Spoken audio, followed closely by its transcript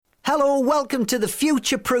Hello, welcome to the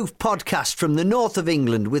Future Proof podcast from the north of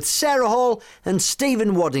England with Sarah Hall and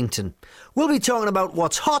Stephen Waddington. We'll be talking about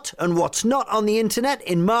what's hot and what's not on the internet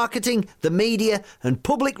in marketing, the media and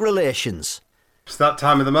public relations. It's that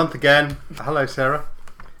time of the month again. Hello, Sarah.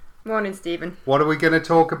 Morning, Stephen. What are we going to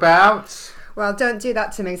talk about? Well, don't do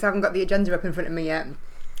that to me because I haven't got the agenda up in front of me yet.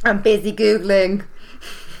 I'm busy Googling.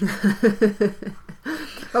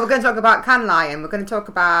 Well, we're going to talk about Cannes Lion. We're going to talk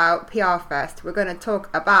about PR Fest. We're going to talk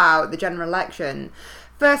about the general election.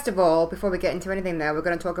 First of all, before we get into anything there, we're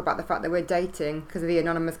going to talk about the fact that we're dating because of the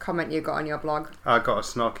anonymous comment you got on your blog. I got a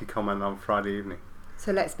snarky comment on Friday evening.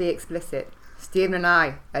 So let's be explicit. Stephen and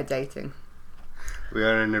I are dating. We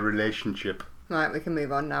are in a relationship. Right, we can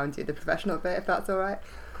move on now and do the professional bit if that's all right.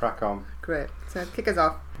 Crack on. Great. So kick us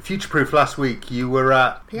off. Future Proof, last week you were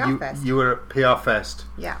at Fest. You were at PR Fest.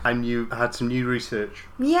 Yeah. And you had some new research.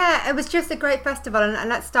 Yeah, it was just a great festival, and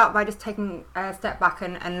let's start by just taking a step back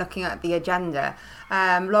and looking at the agenda.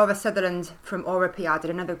 Laura Sutherland from Aura PR did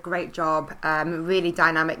another great job, really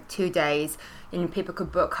dynamic 2 days, and people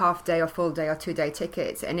could book half day or full day or 2 day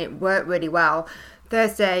tickets, and it worked really well.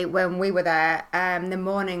 Thursday, when we were there, the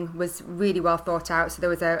morning was really well thought out. So there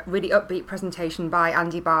was a really upbeat presentation by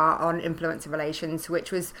Andy Barr on influencer relations,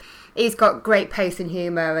 he's got great pace and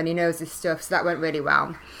humour and he knows his stuff. So that went really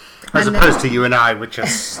well. As opposed to you and I, which are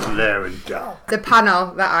slurring down. The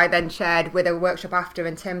panel that I then shared with a workshop after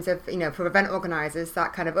in terms of, for event organisers,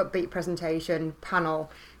 that kind of upbeat presentation, panel,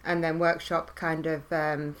 and then workshop kind of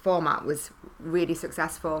format was really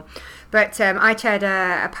successful. But I chaired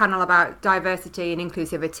a panel about diversity and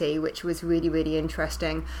inclusivity, which was really, really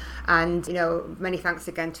interesting. And, many thanks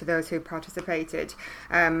again to those who participated.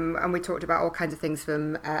 And we talked about all kinds of things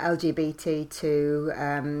from LGBT to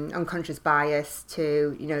unconscious bias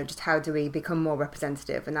to, just how do we become more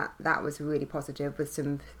representative. And that was really positive with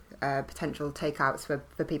some potential takeouts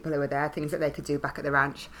for people who were there, things that they could do back at the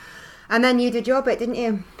ranch. And then you did your bit, didn't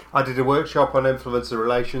you? I did a workshop on influencer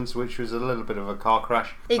relations, which was a little bit of a car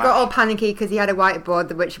crash. He got all panicky because he had a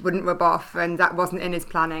whiteboard which wouldn't rub off, and that wasn't in his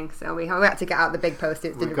planning. So we had to get out the big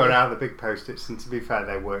post-its, didn't we? We got out the big post-its, and to be fair,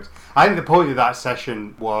 they worked. I think the point of that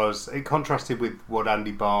session was, it contrasted with what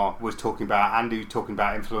Andy Barr was talking about. Andy was talking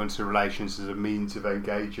about influencer relations as a means of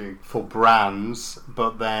engaging for brands,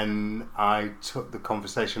 but then I took the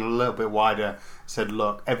conversation a little bit wider, said,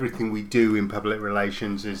 look, everything we do in public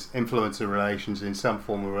relations is influencer relations in some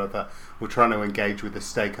form or other. We're trying to engage with the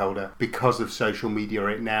stakeholder. Because of social media,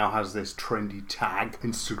 it now has this trendy tag.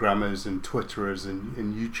 Instagrammers and Twitterers and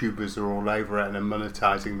YouTubers are all over it and are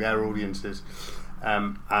monetizing their audiences.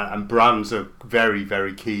 And brands are very,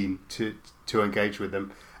 very keen to engage with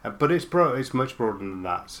them. But it's much broader than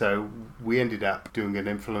that. So we ended up doing an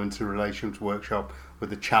influencer relations workshop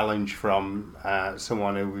with a challenge from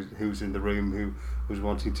someone who's in the room who was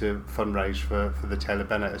wanting to fundraise for the Taylor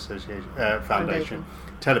Bennett Foundation.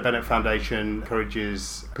 Taylor Bennett Foundation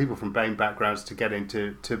encourages people from BAME backgrounds to get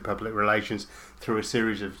into public relations through a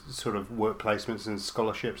series of sort of work placements and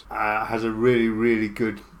scholarships. Has a really, really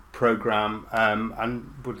good program, and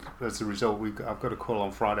as a result, I've got a call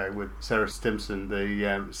on Friday with Sarah Stimson, the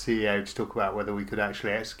CEO, to talk about whether we could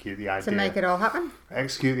actually execute the idea. To make it all happen?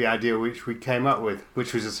 Execute the idea which we came up with,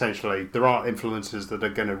 which was essentially, there aren't influencers that are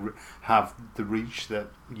going to have the reach that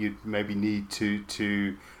you'd maybe need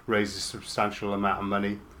to raise a substantial amount of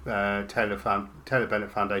money. Taylor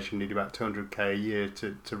Bennett Foundation need about 200k a year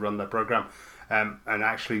to run their program. And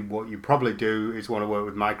actually what you probably do is want to work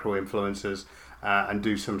with micro-influencers and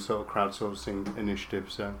do some sort of crowdsourcing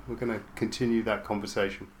initiative. So we're going to continue that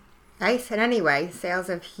conversation. Nice. And anyway, sales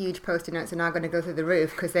of huge post-it notes are now going to go through the roof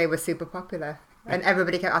because they were super popular. And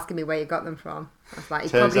everybody kept asking me where you got them from. I was like, you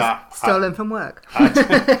probably stole them from work.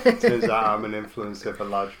 Turns out I'm an influencer for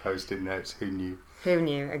large post-it notes. Who knew? Who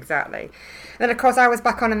knew, exactly. Then, of course, I was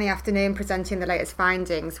back on in the afternoon presenting the latest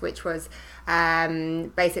findings, which was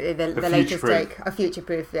basically the latest take of Future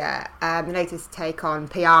Proof, the latest take on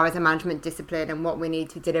PR as a management discipline and what we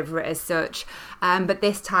need to deliver it as such. But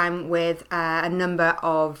this time with a number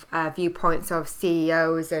of viewpoints of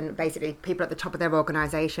CEOs and basically people at the top of their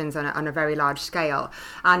organisations on a very large scale.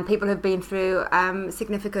 And people have been through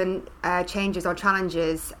significant changes or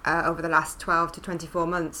challenges over the last 12 to 24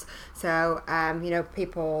 months. So,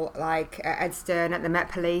 people like Ed Stern at the Met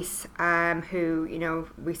Police, who,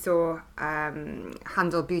 we saw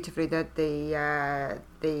handle beautifully the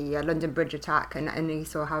London Bridge attack, and he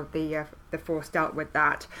saw how the force dealt with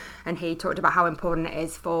that, and he talked about how important it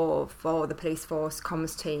is for the police force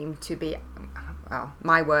comms team to be well,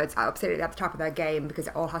 my words, absolutely at the top of their game, because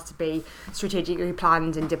it all has to be strategically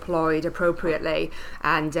planned and deployed appropriately.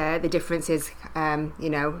 And the difference is, when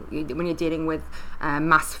you're dealing with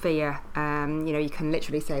mass fear, you can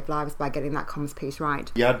literally save lives by getting that comms piece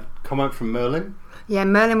right. You had a comment from Merlin? Yeah,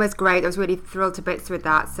 Merlin was great. I was really thrilled to bits with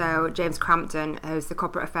that. So James Crampton, who's the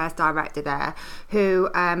corporate affairs director there, who,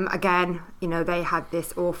 again, they had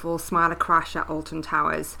this awful smiler crash at Alton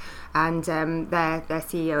Towers, and their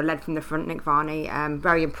CEO led from the front, Nick Varney.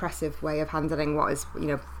 Very impressive way of handling what is,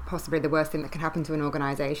 possibly the worst thing that can happen to an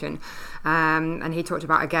organisation. And he talked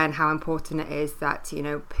about, again, how important it is that,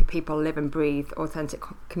 people live and breathe authentic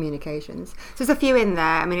communications. So there's a few in there.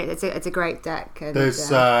 I mean, it's a great deck. And,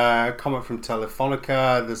 there's a comment from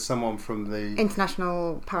Telefonica. There's someone from the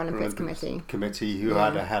International Paralympics Committee who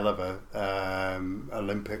had a hell of a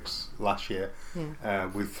Olympics last year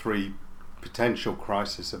with 3 potential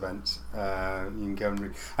crisis events. You can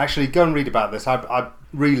go and read about this. I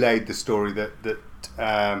relayed the story that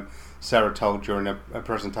Sarah told during a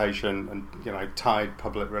presentation, and tied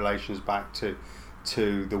public relations back to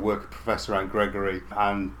the work of Professor Anne Gregory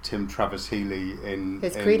and Tim Travers Healy in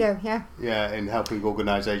credo, in helping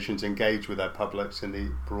organisations engage with their publics in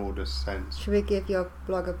the broadest sense. Should we give your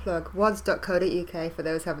blog a plug? wads.co.uk for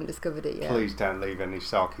those who haven't discovered it yet. Please don't leave any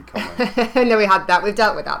sarky comments. No, we had that. We've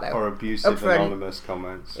dealt with that though. Or abusive anonymous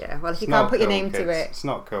comments. Yeah, well, if you can't put your name to it, it's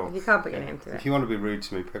not cool. If you can't put your name to it, if you want to be rude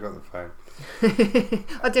to me, pick up the phone.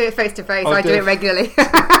 I'll do it face to face. I do it regularly.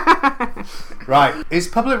 Right, is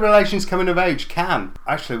public relations coming of age?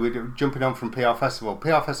 Actually, we're jumping on from PR Festival.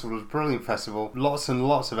 PR Festival was a brilliant festival, lots and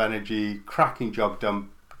lots of energy, cracking job done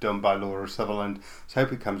by Laura Sutherland. So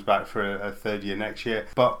hope it comes back for a third year next year.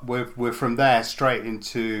 But we're from there straight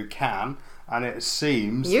into Cannes, and it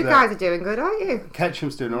seems you guys are doing good, aren't you?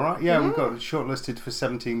 Ketchum's doing all right. Yeah, we've got shortlisted for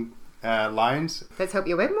 17 lions. Let's hope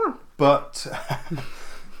you win one. But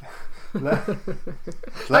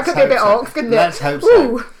that could be a bit awkward, couldn't it? Let's hope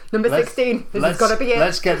so. Number 16. This has got to be it.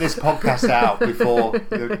 Let's get this podcast out before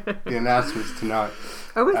the announcements tonight.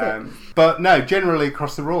 Oh, is it? But no, generally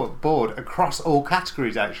across the board, across all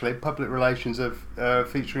categories, actually, public relations are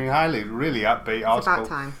featuring highly. Really upbeat article. It's about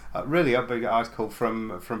time. Really upbeat article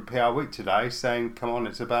from PR Week today saying, "Come on,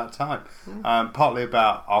 it's about time." Partly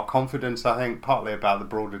about our confidence, I think. Partly about the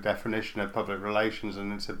broader definition of public relations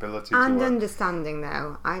and its ability and to work. Understanding,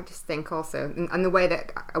 though, I just think also, and the way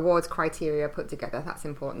that awards criteria are put together, that's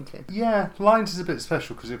important too. Yeah, Lines is a bit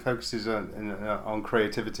special because it focuses on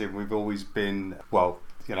creativity, and we've always been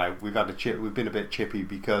we've been a bit chippy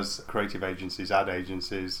because creative agencies, ad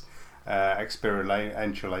agencies,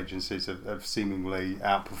 experiential agencies have seemingly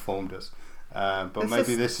outperformed us. But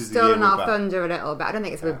maybe this is the year stolen our thunder a little bit. I don't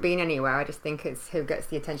think it's we've been anywhere. I just think it's who gets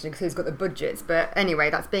the attention because who's got the budgets. But anyway,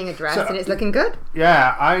 that's being addressed and it's looking good.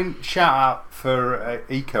 Yeah, I shout out for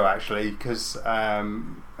ECO actually because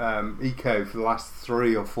ECO for the last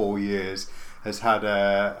 3 or 4 years has had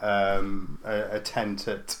a tent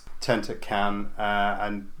at Cannes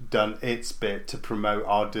and done its bit to promote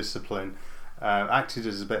our discipline. Acted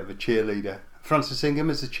as a bit of a cheerleader. Francis Ingham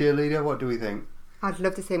as a cheerleader. What do we think? I'd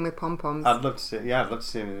love to see him with pom-poms. I'd love to see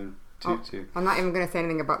him in a tutu. I'm not even going to say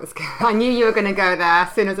anything about this guy. I knew you were going to go there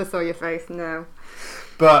as soon as I saw your face. No.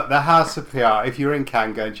 But the House of PR, if you're in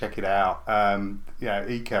Cannes, go and check it out.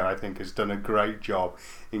 ECO, I think, has done a great job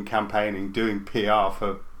in campaigning, doing PR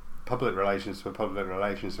for public relations, for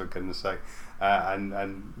goodness sake,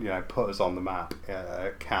 and put us on the map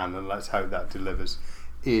at Cannes, and let's hope that delivers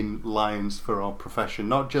in lines for our profession,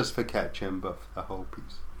 not just for Ketchum, but for the whole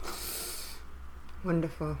piece.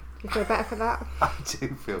 Wonderful. Do you feel better for that? I do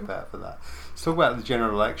feel better for that. Let's talk about the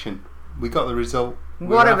general election. We got the result.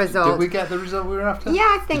 What a result. Did we get the result we were after? Yeah,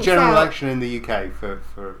 I think so. The general election in the UK,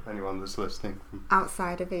 for anyone that's listening.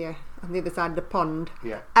 Outside of here, on the other side of the pond.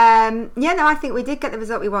 Yeah. I think we did get the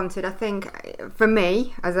result we wanted. I think, for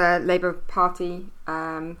me, as a Labour Party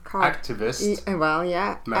activist.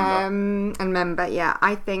 Member,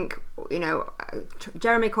 I think,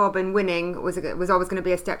 Jeremy Corbyn winning was always going to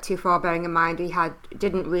be a step too far, bearing in mind he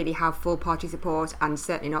didn't really have full party support and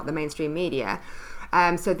certainly not the mainstream media.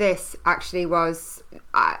 So this actually was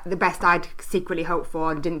the best I'd secretly hoped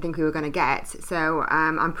for and didn't think we were going to get. So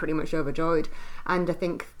I'm pretty much overjoyed. And I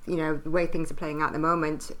think, the way things are playing out at the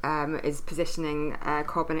moment is positioning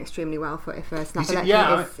Corbyn extremely well for if a snap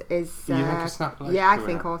election is... you think a snap election? Yeah, I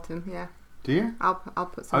think autumn, yeah. Do you? I'll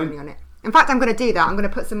put some money on it. In fact, I'm going to do that. I'm going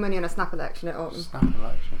to put some money on a snap election at autumn. Snap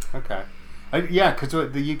election, okay. Because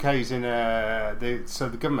the UK's in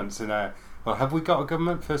the government's in a... Well, have we got a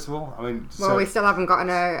government, first of all? We still haven't got an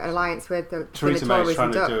alliance with the Theresa Tories. May's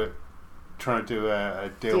trying to do it. trying to do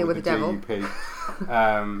a deal with the devil.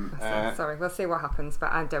 DUP. Sorry, we'll see what happens,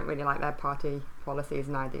 but I don't really like their party policies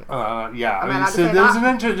and ideas. Yeah, I mean, so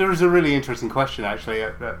there was a really interesting question actually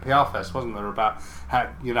at PR Fest, wasn't there, about how,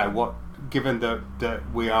 what, given that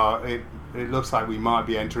we are, it looks like we might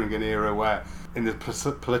be entering an era where, in the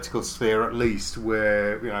political sphere at least,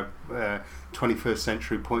 where 21st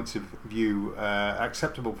century points of view,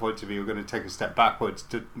 acceptable points of view, are going to take a step backwards.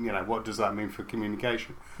 To what does that mean for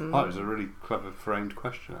communication? That was a really clever framed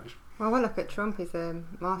question, actually. Well, look at Trump. He's a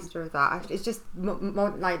master of that. It's just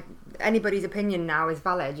more like anybody's opinion now is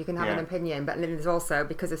valid. You can have an opinion, but there's also,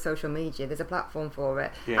 because of social media, there's a platform for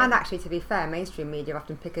it. Yeah. And actually, to be fair, mainstream media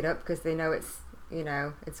often pick it up because they know it's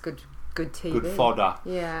good TV. Good fodder.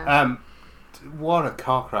 Yeah. What a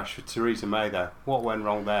car crash for Theresa May, though. What went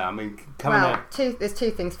wrong there? I mean, there's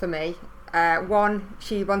two things for me. One,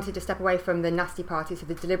 she wanted to step away from the nasty party, so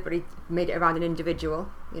they deliberately made it around an individual,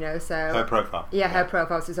 so... Her profile. Yeah, her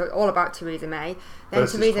profile. So it's all about Theresa May. Then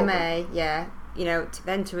Theresa May,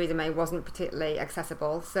 then Theresa May wasn't particularly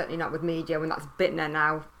accessible, certainly not with media, when that's bitten her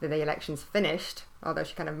now that the election's finished, although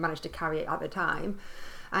she kind of managed to carry it at the time.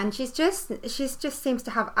 And she's just seems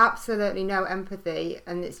to have absolutely no empathy,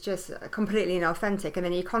 and it's just completely inauthentic. And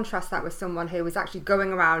then you contrast that with someone who was actually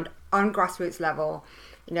going around on grassroots level,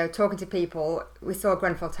 talking to people. We saw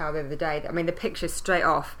Grenfell Tower the other day. I mean, the pictures straight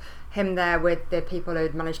off, him there with the people who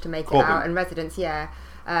had managed to make it out, and residents,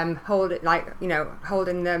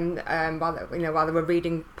 holding them while they were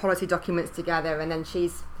reading policy documents together, and then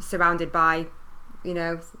she's surrounded by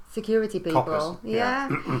security people. Coppers.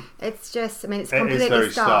 It's just, it's completely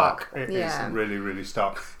very stark. It is really, really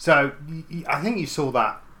stark. So I think you saw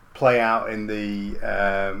that play out in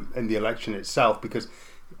the election itself, because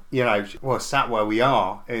sat where we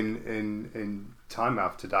are in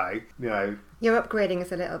Tynemouth today, You're upgrading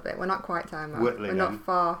us a little bit. We're not quite Tynemouth. We're not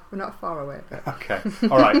far away. Okay,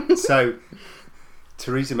 all right. So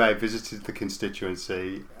Theresa May visited the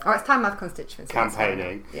constituency. Oh, it's Tynemouth constituency.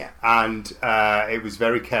 Campaigning. Yeah. And it was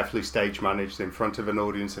very carefully stage managed in front of an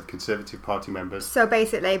audience of Conservative Party members. So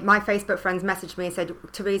basically, my Facebook friends messaged me and said,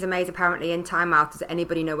 Theresa May's apparently in Tynemouth. Does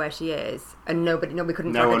anybody know where she is? And nobody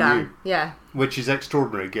couldn't track her down. Knew. Yeah. Which is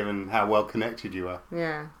extraordinary given how well connected you are.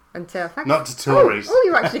 Yeah. Until not to Tories. Oh,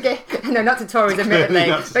 you actually get no, not to Tories,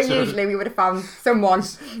 admittedly. But usually we would have found someone.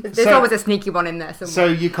 There's always a sneaky one in there somewhere. So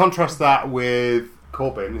you contrast that with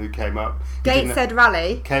Corbyn, who came up. Gateshead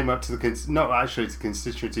rally. Came up to not actually to the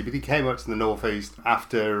constituency, but he came up to the North East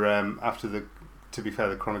after the. To be fair,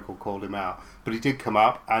 the Chronicle called him out, but he did come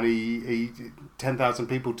up, and he 10,000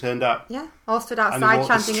 people turned up. Yeah, all stood outside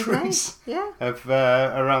chanting his name. Yeah,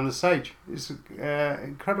 around the stage. It's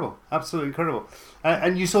incredible, absolutely incredible,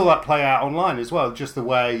 and you saw that play out online as well. Just the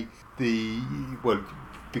way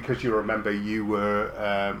because you remember you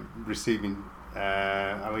were receiving. So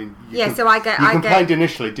I complained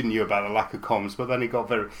initially, didn't you, about the lack of comms, but then it got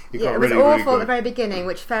really, it was awful at the very beginning,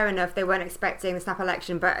 which fair enough, they weren't expecting the snap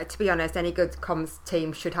election, but to be honest, any good comms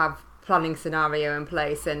team should have planning scenario in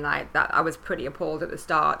place, and like that I was pretty appalled at the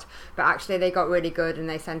start, but actually they got really good and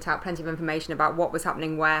they sent out plenty of information about what was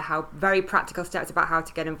happening where, how very practical steps about how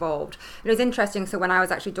to get involved. And it was interesting, so when I was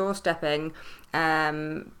actually doorstepping,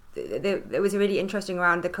 it was really interesting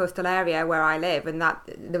around the coastal area where I live, and that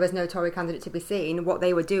there was no Tory candidate to be seen. What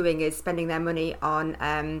they were doing is spending their money on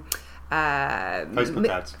Facebook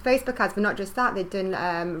ads, but not just that, they'd done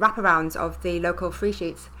wraparounds of the local free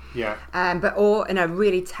sheets. Yeah. But all in a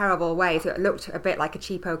really terrible way, so it looked a bit like a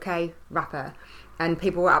cheap OK wrapper. And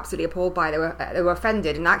people were absolutely appalled by it. They were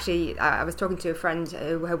offended. And actually, I was talking to a friend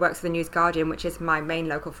who works for the News Guardian, which is my main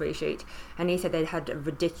local free sheet, and he said they'd had a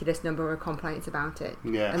ridiculous number of complaints about it.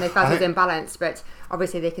 Yeah. And they felt it was imbalanced, but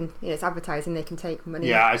obviously they can, it's advertising, they can take money.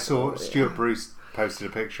 Yeah, I saw Stuart Bruce posted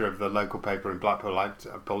a picture of the local paper in Blackpool. I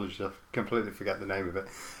apologise, I completely forget the name of it.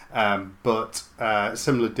 But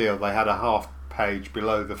similar deal, they had a half page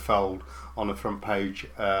below the fold on a front page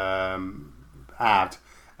ad.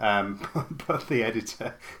 But the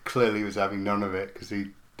editor clearly was having none of it, because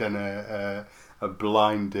he'd done a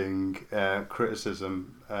blinding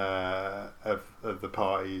criticism of the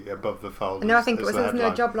party above the fold. No, I think it was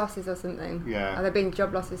no job losses or something. Yeah. Are there been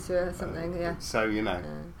job losses to or something? Yeah. So,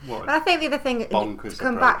 But I think the other thing, to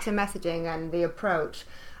come back to messaging and the approach,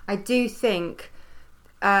 I do think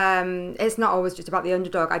it's not always just about the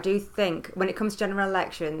underdog. I do think when it comes to general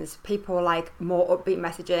elections, people like more upbeat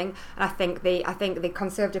messaging, and I think the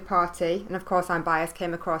Conservative Party, and of course I'm biased,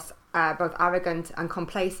 came across both arrogant and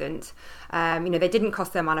complacent. They didn't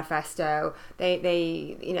cost their manifesto.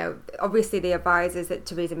 They obviously the advisors that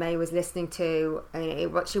Theresa May was listening to,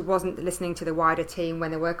 she wasn't listening to the wider team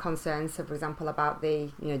when there were concerns, so for example, about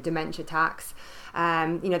the dementia tax.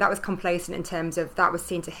 That was complacent in terms of that was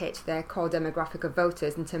seen to hit their core demographic of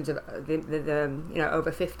voters in terms of the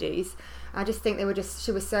over 50s. I just think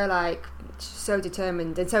she was so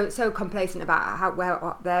determined and so complacent about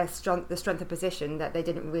the strength of position that they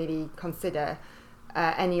didn't really consider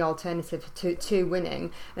any alternative to winning.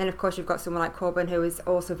 And then of course you've got someone like Corbyn, who is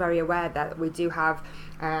also very aware that we do have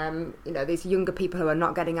these younger people who are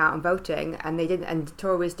not getting out and voting, and the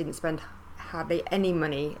Tories didn't spend hardly any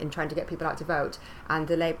money in trying to get people out to vote, and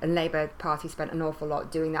the Labour Party spent an awful lot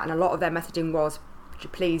doing that, and a lot of their messaging was,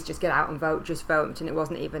 please just get out and vote, just vote, and it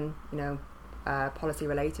wasn't even policy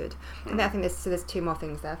related. And I think there's two more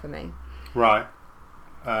things there for me. Right.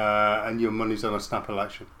 And your money's on a snap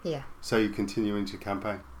election. Yeah. So you continue into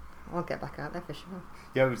campaign. I'll get back out there for sure.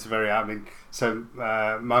 Yeah, it's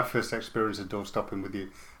my first experience of door stopping with you,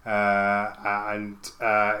 and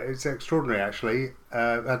it's extraordinary actually.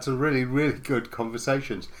 Had some really, really good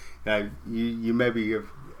conversations. You maybe have,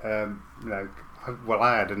 I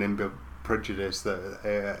had an inbuilt prejudice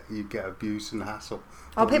that you get abuse and hassle.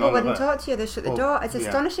 Oh, people wouldn't talk to you. They shut the door. It's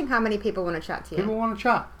astonishing how many people want to chat to you. People want to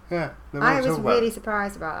chat. Yeah, I was really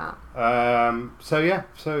surprised about that. So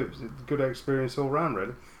it's a good experience all round,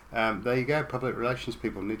 really. There you go. Public relations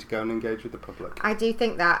people need to go and engage with the public. I do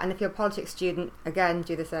think that, and if you're a politics student, again,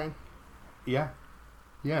 do the same. Yeah,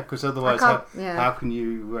 because otherwise, how can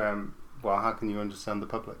you? How can you understand the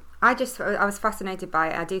public? I was fascinated by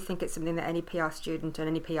it. I do think it's something that any PR student and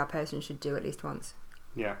any PR person should do at least once.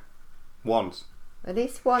 Yeah, once. At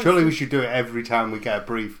least once. Surely we should do it every time we get a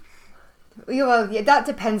brief. Well, that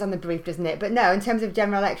depends on the brief, doesn't it? But no, in terms of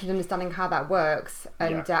general elections, understanding how that works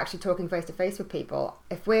and actually talking face to face with people,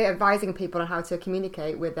 if we're advising people on how to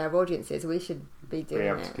communicate with their audiences, we should be doing it.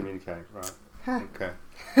 We have to communicate, right? Okay.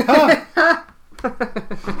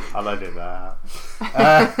 I'll edit that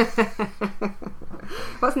out.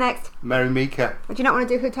 What's next? Mary Meeker. Do you not want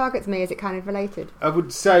to do Who Targets Me? Is it kind of related? I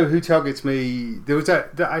would say Who Targets Me. There's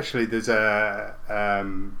a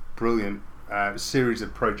brilliant series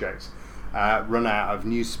of projects run out of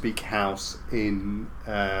Newspeak House in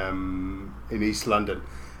East London,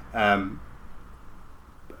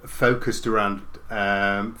 focused around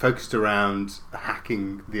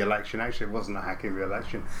hacking the election. Actually, it wasn't hacking the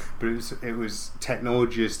election, but it was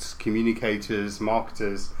technologists, communicators,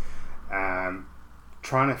 marketers,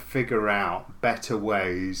 trying to figure out better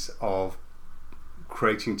ways of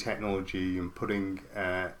creating technology and putting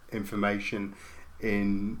information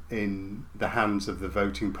in the hands of the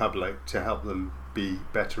voting public to help them be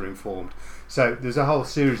better informed. So there's a whole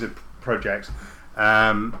series of projects.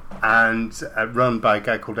 And run by a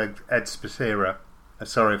guy called Ed Spacera.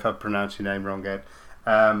 Sorry if I pronounced your name wrong, Ed.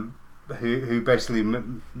 Who basically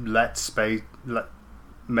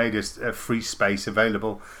made us a free space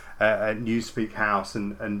available at Newspeak House,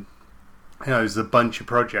 and there's a bunch of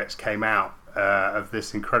projects came out of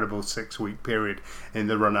this incredible 6-week period in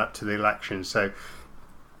the run up to the election. So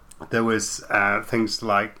there was things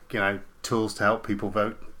like tools to help people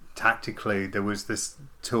vote tactically. There was this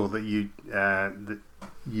tool that you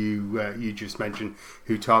just mentioned,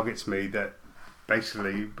 Who Targets Me, that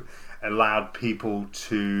basically allowed people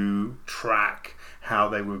to track how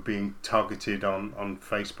they were being targeted on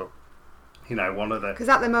Facebook. One of the... Because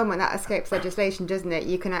at the moment that escapes legislation, doesn't it?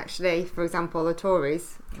 You can actually, for example, the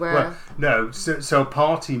Tories were... Well, no, so a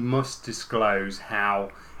party must disclose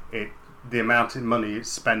how the amount of money it's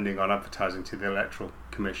spending on advertising to the Electoral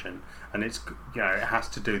Commission, and it's it has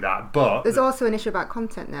to do that. But there's also an issue about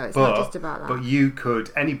content now. It's not just about that.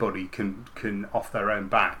 But anybody can off their own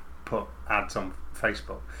back put ads on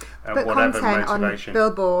Facebook, but whatever content motivation. On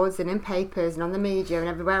billboards and in papers and on the media and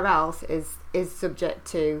everywhere else is subject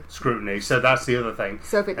to scrutiny. So that's the other thing.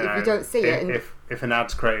 So if you don't see it, if an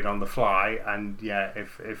ad's created on the fly, and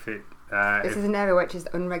if it this is an area which is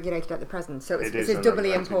unregulated at the present, so it's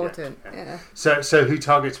doubly important. Yeah. So Who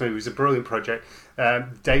Targets Me was a brilliant project.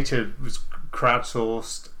 Data was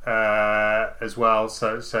crowdsourced as well,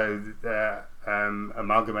 so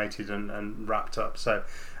amalgamated and wrapped up. So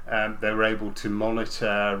they were able to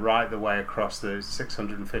monitor right the way across the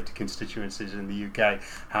 650 constituencies in the UK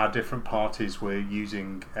how different parties were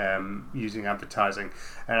using advertising,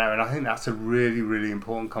 and I think that's a really, really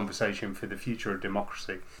important conversation for the future of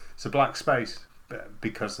democracy. It's a black space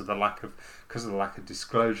because of the lack of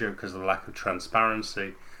disclosure, because of the lack of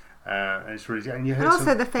transparency. And it's really, and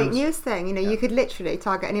also the fake news thing. You could literally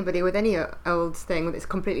target anybody with any old thing that's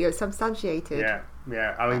completely unsubstantiated.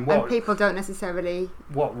 Yeah, I mean, and people don't necessarily.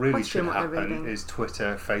 What really should happen is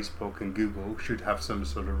Twitter, Facebook, and Google should have some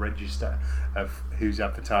sort of register of who's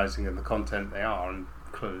advertising and the content they are, and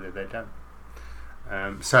clearly they don't.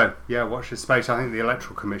 So, yeah, watch this space. I think the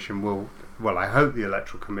Electoral Commission will. Well, I hope the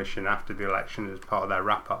Electoral Commission, after the election, as part of their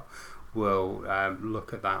wrap-up, will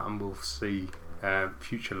look at that, and we'll see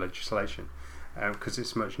future legislation because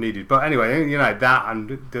it's much needed. But anyway, you know, that,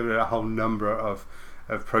 and there were a whole number of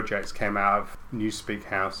projects came out of Newspeak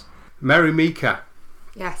House. Mary Meeker.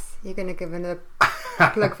 Yes, you're going to give another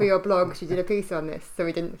plug for your blog because you did a piece on this, so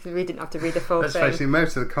we didn't have to read the full thing. Let's face it,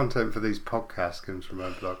 most of the content for these podcasts comes from my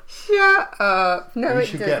blog. Shut up! No, you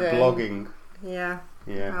should get blogging. Yeah.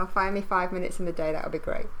 Well, find me 5 minutes in the day. That would be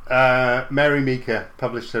great. Mary Meeker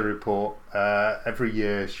published a report every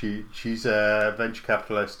year. She's a venture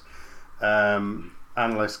capitalist,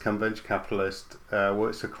 analyst, come venture capitalist.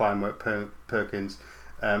 Works for Kleinwort Perkins.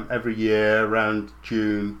 Every year around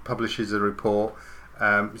June publishes a report.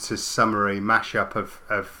 It's a summary mashup of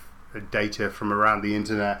data from around the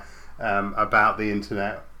internet about the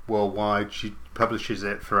internet worldwide. She publishes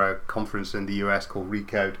it for a conference in the US called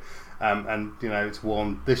Recode, and you know, it's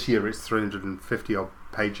one this year. It's 350 odd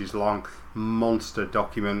pages long, monster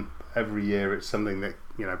document. Every year it's something that,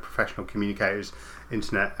 you know, professional communicators,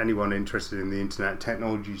 internet, anyone interested in the internet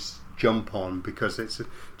technologies jump on, because it's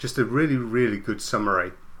just a really, really good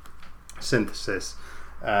summary, synthesis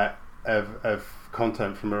of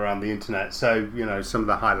content from around the internet. So, you know, some of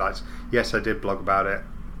the highlights. Yes, I did blog about it.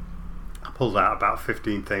 I pulled out about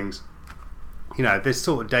 15 things. You know, this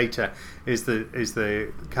sort of data is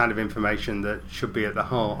the kind of information that should be at the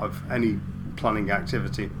heart of any planning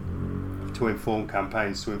activity to inform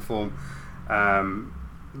campaigns, to inform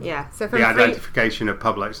so the identification of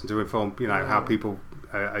publics, and to inform, you know, how people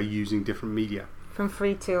are using different media. From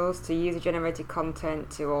free tools to user-generated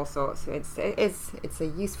content to all sorts. It's a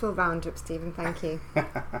useful roundup, Stephen. Thank you.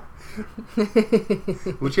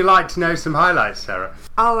 Would you like to know some highlights, Sarah?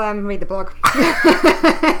 I'll read the blog.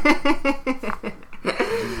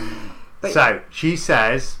 So she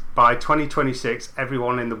says by 2026,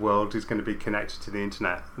 everyone in the world is going to be connected to the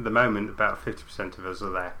internet. At the moment, about 50% of us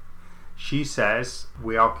are there. She says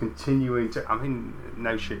we are continuing to. I mean,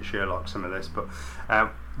 no shit, Sherlock, some of this, but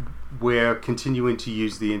we're continuing to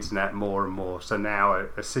use the internet more and more. So now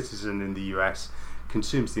a citizen in the US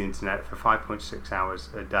consumes the internet for 5.6 hours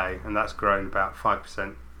a day, and that's grown about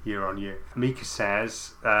 5% year on year. Meeker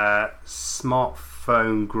says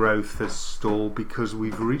smartphone growth has stalled because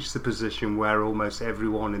we've reached the position where almost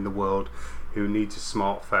everyone in the world who needs a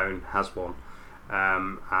smartphone has one.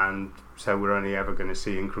 And so we're only ever going to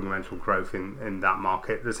see incremental growth in that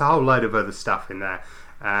market. There's a whole load of other stuff in there.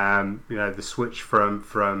 You know, the switch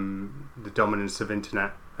from the dominance of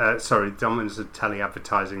dominance of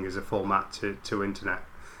tele-advertising as a format to internet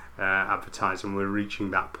advertising. We're reaching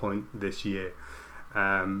that point this year.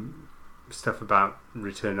 Stuff about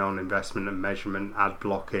return on investment and measurement, ad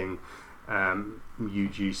blocking,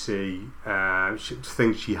 UGC,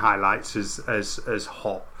 things she highlights as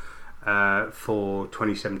hot. For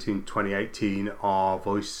 2017-2018 are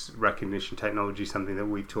voice recognition technology, something that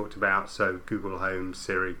we've talked about, so Google Home,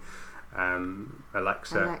 Siri,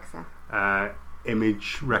 Alexa.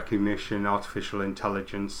 Image recognition, artificial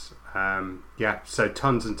intelligence, so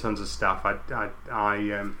tons and tons of stuff.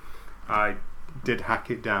 I did hack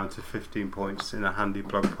it down to 15 points in a handy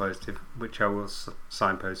blog post, which I will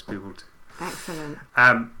signpost people to. Excellent.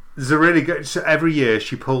 There's a really good, so every year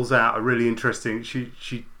she pulls out a really interesting,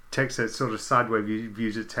 she takes a sort of sideways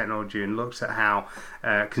views of technology and looks at how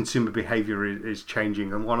consumer behaviour is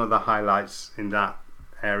changing. And one of the highlights in that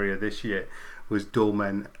area this year was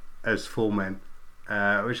doormen as foremen,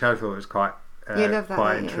 which I thought was quite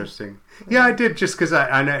interesting. Yeah, I did, just because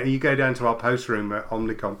I know you go down to our post room at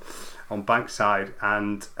Omnicom on Bankside,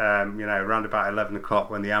 and you know, around about 11 o'clock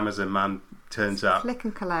when the Amazon man turns up, click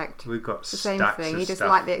and collect. We've got the same stacks thing. of You just stuff.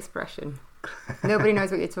 like the expression. Nobody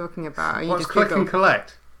knows what you're talking about. What's click and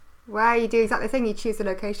collect? Well, you do exactly the thing. You choose the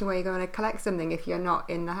location where you're going to collect something if you're not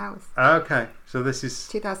in the house. Okay, so this is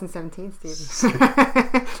 2017, Stephen.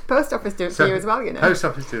 Post office do it for you as well, you know. Post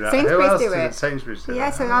office do that. Sainsbury's Who else do it. Sainsbury's do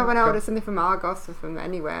yeah, that. so I want to order something from Argos or from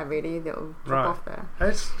anywhere, really, it'll drop off there.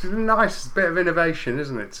 It's a nice bit of innovation,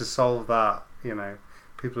 isn't it, to solve that, you know,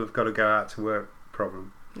 people have got to go out to work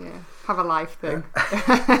problem. Yeah, have a life thing.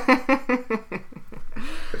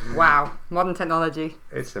 Wow, modern technology.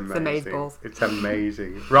 It's amazing. Amazeballs. It's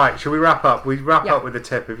amazing. Right, shall we wrap up? We wrap up with a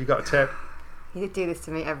tip. Have you got a tip? You do this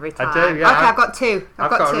to me every time. I do, yeah. Okay, I've got two. I've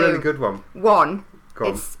got a really good one. One, Go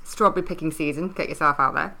on. it's strawberry picking season. Get yourself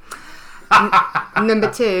out there. Number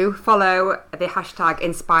two, follow the hashtag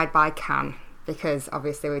inspired by Cannes, because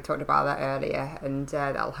obviously we talked about that earlier, and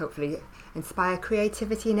that'll hopefully inspire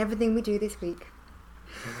creativity in everything we do this week.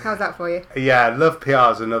 How's that for you? Yeah, Love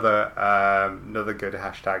PR is another good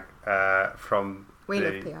hashtag from We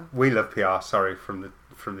Love PR. We Love PR. Sorry, from the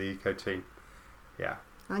Eco team. Yeah.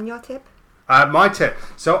 And your tip? My tip.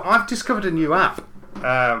 So I've discovered a new app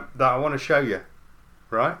that I want to show you.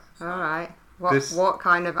 Right. All right. What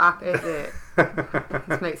kind of app is it?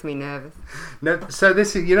 This makes me nervous. No, so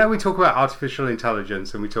this is, we talk about artificial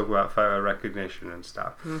intelligence and we talk about photo recognition and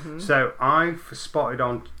stuff. Mm-hmm. So I've spotted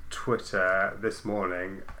on Twitter this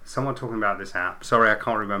morning someone talking about this app. Sorry, I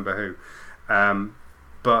can't remember who,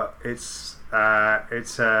 but it's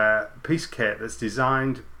a piece of kit that's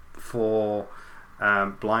designed for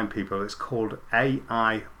blind people. It's called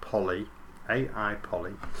AI Poly.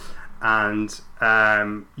 And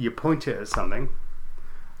you point it at something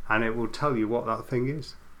and it will tell you what that thing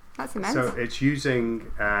is. That's immense. So it's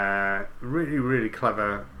using really, really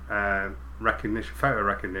clever photo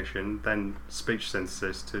recognition, then speech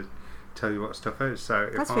synthesis to tell you what stuff is. So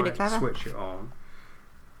if That's really I clever. switch it on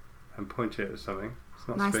and point it at something, it's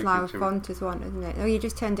not nice speaking loud to font me. as well, isn't it? Oh, you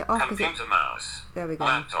just turned it off. Computer mouse. There we go.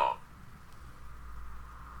 Laptop.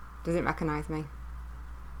 Does it recognise me?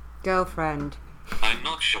 Girlfriend. I'm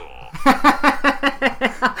not sure.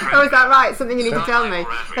 Oh, is that right? Something you need to tell me?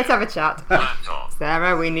 Let's have a chat. Laptop.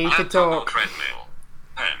 Sarah, we need to Laptop or talk. treadmill.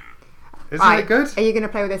 Pen. Isn't it good? Are you going to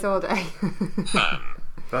play with this all day? Fan.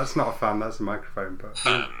 That's not a fan, that's a microphone. But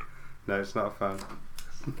Fan. no, it's not a fan.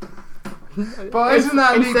 But isn't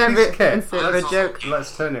that a neat piece of kit? Instead of a joke.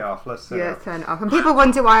 Let's turn it off. Let's turn it off. Turn it off. And people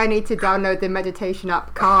wonder why I need to download the meditation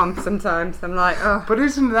app Calm sometimes. I'm like, oh. But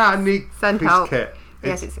isn't that a neat Send piece help. of kit?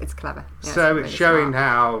 Yes, it's clever. Yeah, So really it's showing smart.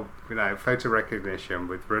 how photo recognition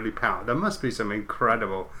with really power. There must be some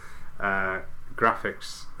incredible image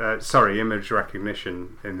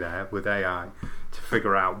recognition in there with AI to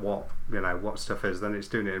figure out what stuff is. Then it's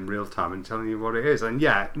doing it in real time and telling you what it is. And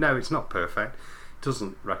it's not perfect. It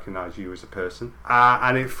doesn't recognise you as a person.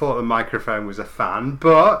 And it thought the microphone was a fan,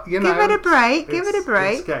 but give it a break. Give it a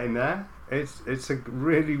break. It's getting there. It's a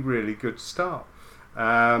really, really good start.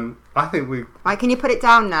 I think we. Right, can you put it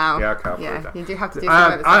down now? Yeah, okay. I'll put it down. You do have to do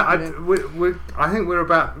some I think we're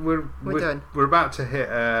about done. We're about to hit.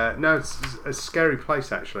 It's a scary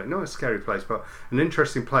place actually. Not a scary place, but an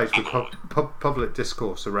interesting place with public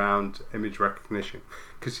discourse around image recognition.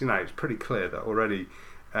 Because it's pretty clear that already.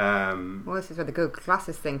 Well, this is where the Google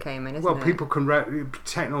Glasses thing came in, isn't it? Well, people can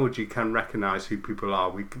technology can recognise who people are.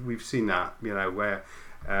 We've seen that. Where.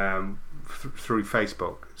 Through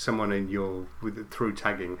Facebook, someone through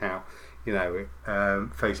tagging, how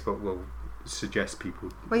Facebook will suggest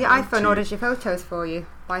people. Well, your iPhone orders your photos for you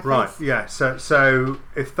by face. Right, yeah. So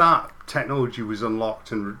if that technology was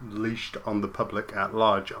unlocked and released on the public at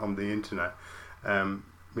large on the internet,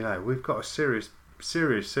 we've got a serious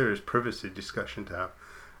privacy discussion to have.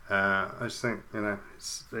 I just think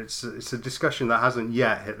it's a discussion that hasn't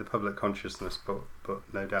yet hit the public consciousness, but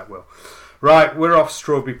no doubt will. Right, we're off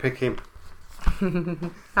strawberry picking.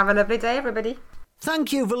 Have a lovely day, everybody.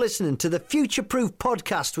 Thank you for listening to the Future Proof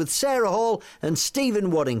podcast with Sarah Hall and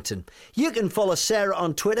Stephen Waddington. You can follow Sarah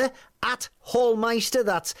on Twitter at Hallmeister,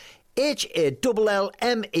 that's HALLMEISTER,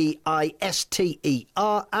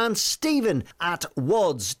 and Stephen at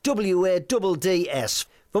Wads, WADDS.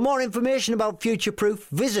 For more information about Future Proof,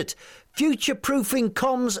 visit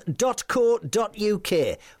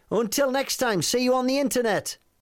futureproofingcoms.co.uk. Until next time, see you on the internet.